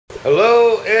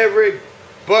Hello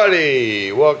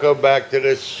everybody, welcome back to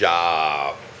the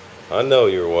shop. I know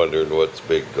you're wondering what's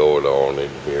been going on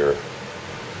in here.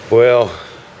 Well,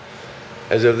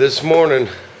 as of this morning,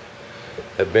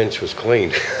 that bench was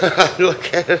cleaned.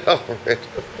 Look at it already.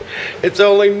 It's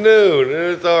only noon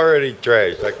and it's already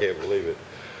trashed. I can't believe it.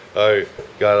 I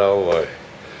got all my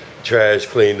trash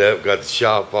cleaned up, got the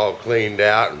shop all cleaned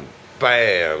out, and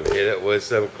bam, hit it with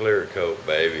some clear coat,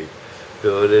 baby.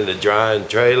 Threw it in the drying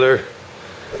trailer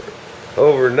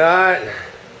overnight,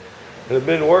 and I've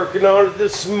been working on it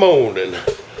this morning.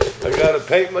 I gotta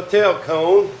paint my tail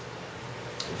cone,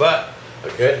 but I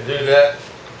couldn't do that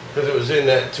because it was in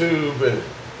that tube, and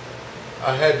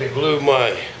I had to glue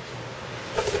my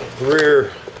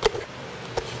rear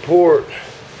support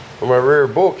or my rear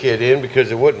bulkhead in because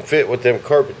it wouldn't fit with them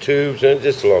carpet tubes, and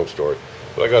just a long story.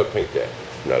 But I gotta paint that,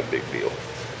 not a big deal.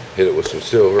 Hit it with some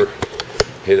silver,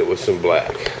 hit it with some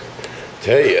black.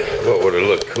 Tell you what would have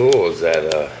looked cool is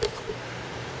that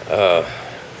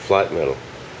flat metal.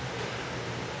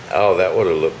 Oh, that would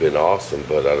have been awesome,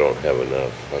 but I don't have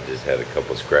enough. I just had a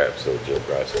couple scraps, so Jim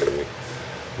Bryce gave me.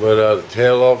 But the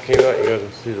tail all came out. You guys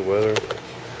can see the weather a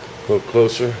little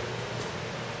closer.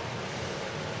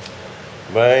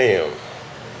 Bam.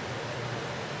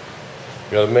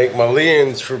 Gotta make my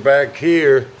lens for back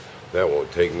here. That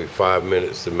won't take me 5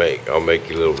 minutes to make. I'll make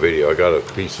you a little video. I got a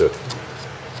piece of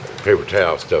paper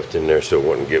towel stuffed in there so it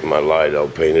wouldn't get my light all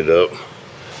painted up.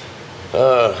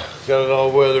 Got it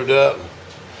all weathered up.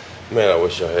 Man, I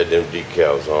wish I had them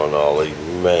decals on, Ollie.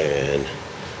 Man,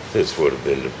 this would have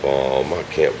been the bomb. I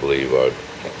can't believe I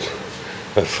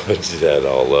fudged that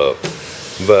all up.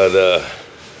 But,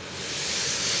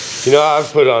 you know,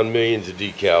 I've put on millions of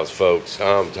decals, folks.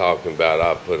 I'm talking about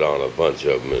I put on a bunch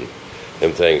of them, and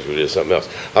them things were just something else.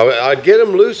 I'd get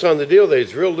them loose on the deal. They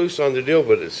was real loose on the deal,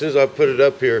 but as soon as I put it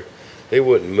up here, they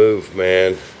wouldn't move,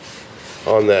 man,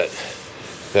 on that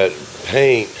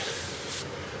paint.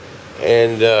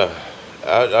 And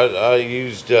I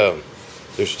used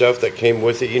there's stuff that came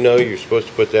with it. You know, you're supposed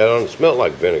to put that on. It smelled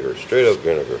like vinegar, straight up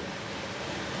vinegar.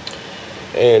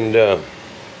 And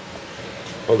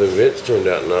all the vents turned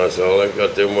out nice. All I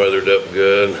got them weathered up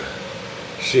good.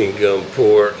 Machine gun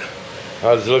port.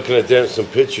 I was looking at them, some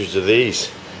pictures of these.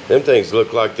 Them things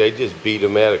look like they just beat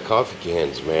them out of coffee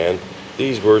cans, man.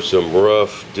 These were some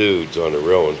rough dudes on the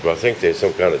real ones, but I think they're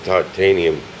some kind of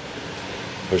titanium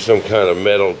or some kind of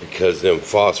metal because them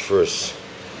phosphorus,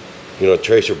 you know,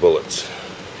 tracer bullets.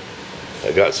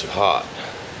 I got so hot,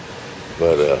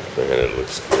 but man, it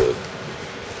looks good.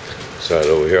 Side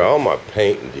over here, all my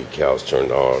paint and decals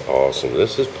turned out awesome.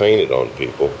 This is painted on,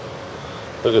 people.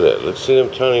 Look at that. Let's see them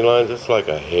tiny lines. It's like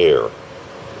a hair.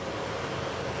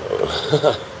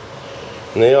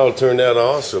 And they all turned out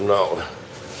awesome. Not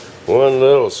one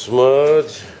little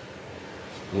smudge.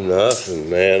 Nothing,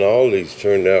 man. All these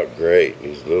turned out great.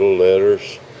 These little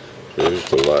letters. There's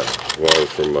the light wire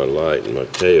for my light and my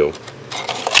tail.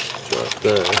 Right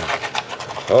there.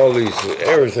 All these,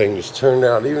 everything just turned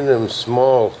out. Even them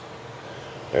small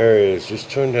areas just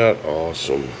turned out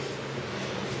awesome.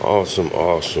 Awesome,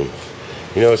 awesome.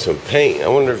 You know, some paint. I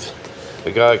wonder if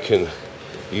the guy can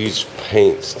use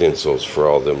paint stencils for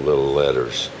all them little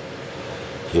letters.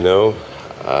 You know,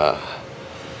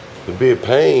 it'd be a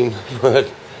pain, but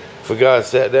if a guy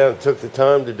sat down and took the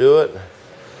time to do it,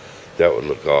 that would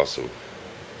look awesome.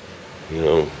 You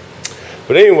know.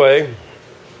 But anyway,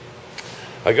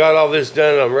 I got all this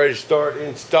done and I'm ready to start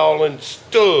installing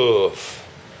stuff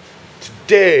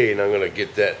today. And I'm gonna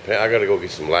get that. I gotta go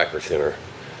get some lacquer thinner.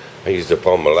 I used up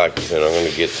all my lacquer thinner. I'm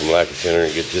gonna get some lacquer thinner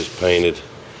and get this painted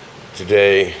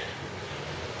today.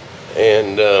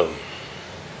 And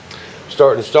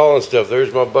start installing stuff.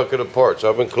 There's my bucket of parts.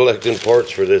 I've been collecting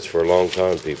parts for this for a long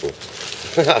time, people.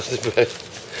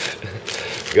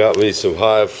 Got me some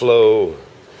high flow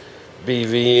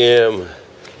BVM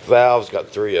valves. Got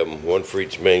 3 of them, one for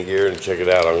each main gear. And check it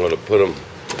out, I'm gonna put them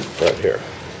right here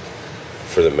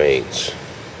for the mains.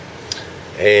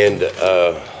 And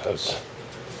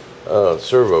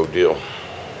servo deal.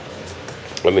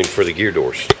 I mean, for the gear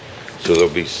doors, so they'll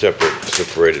be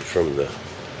separated from the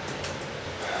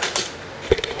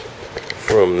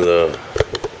deal.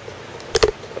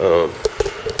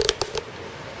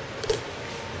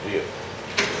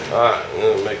 All right, I'm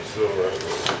gonna make silver.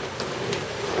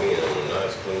 A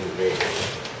nice clean paint.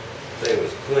 Thing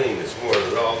was clean this morning.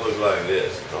 It all looked like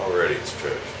this. Already it's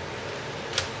trashed.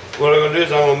 What I'm gonna do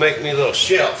is I'm gonna make me a little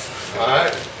shelf. All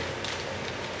right.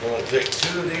 I'm going to take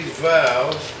 2 of these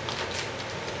valves.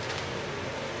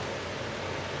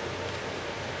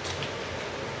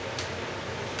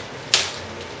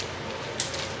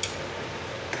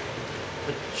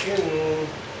 tune.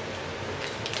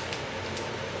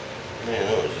 Man,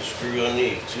 that was a screw I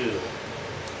need too.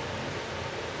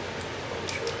 I'm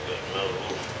sure I got another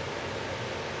one.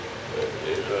 There it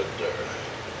is right there.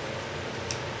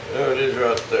 There it is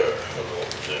right there. I don't know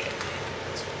what's that.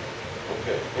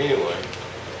 Okay, anyway.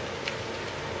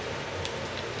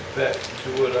 Back to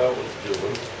what I was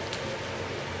doing.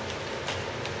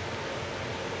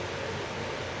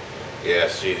 Yeah,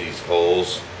 see these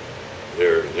holes?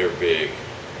 They're big.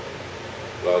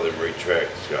 A lot of them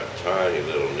retract. It's got tiny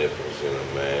little nipples in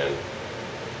them, man.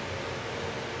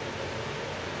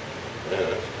 Man,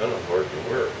 that's kind of hard to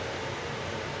work.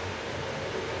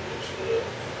 Just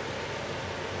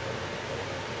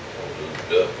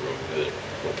lubed up real good.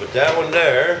 We'll put that one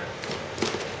there.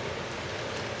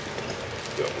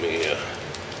 Got me,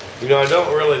 you know, I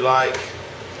don't really like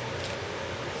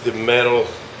the metal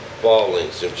ball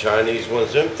links, them Chinese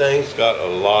ones. Them things got a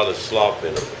lot of slop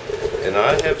in them. And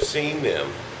I have seen them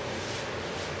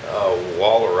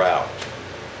waller out.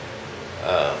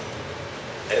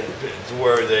 And to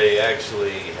where they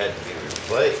actually had to be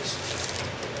replaced.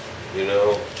 You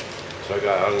know? So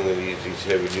I'm going to use these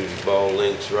heavy duty ball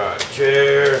links right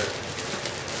here.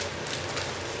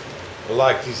 I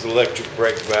like these electric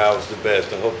brake valves the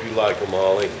best. I hope you like them,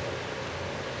 Ollie.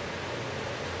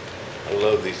 I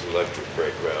love these electric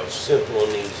brake valves. Simple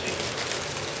and easy.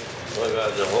 I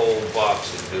got the whole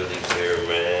box of goodies here,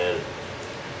 man.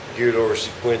 Gear door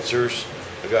sequencers.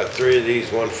 I got 3 of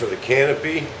these. One for the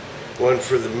canopy, one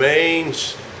for the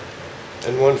mains,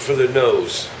 and one for the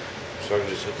nose. So I can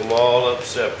just hook them all up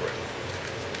separate.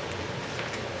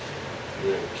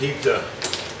 And keep the...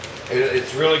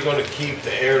 It's really going to keep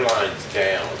the airlines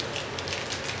down.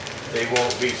 They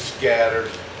won't be scattered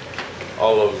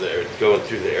all over there, going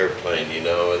through the airplane, you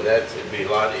know. And it'd be a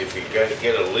lot, if you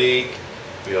get a leak,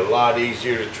 it'd be a lot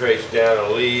easier to trace down a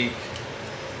leak.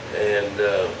 And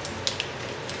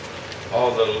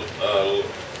all the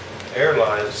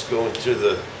airlines going to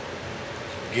the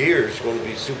gears going to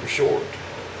be super short.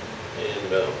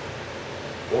 And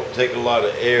won't take a lot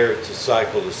of air to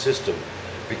cycle the system,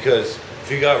 because if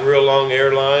you got real long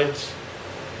airlines,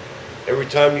 every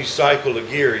time you cycle a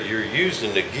gear, you're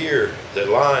using the gear,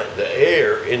 the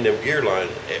air in them gear line.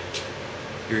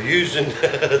 You're using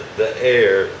the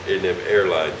air in them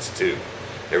airlines too,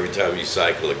 every time you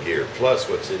cycle a gear, plus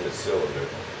what's in the cylinder.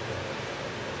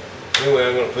 Anyway,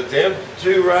 I'm going to put them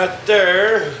 2 right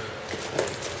there.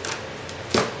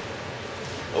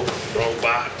 Oh, wrong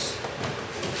box.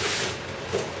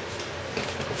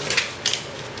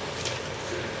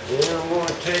 Then I'm going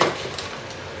to take,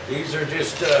 these are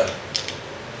just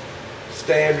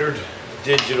standard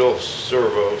digital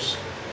servos.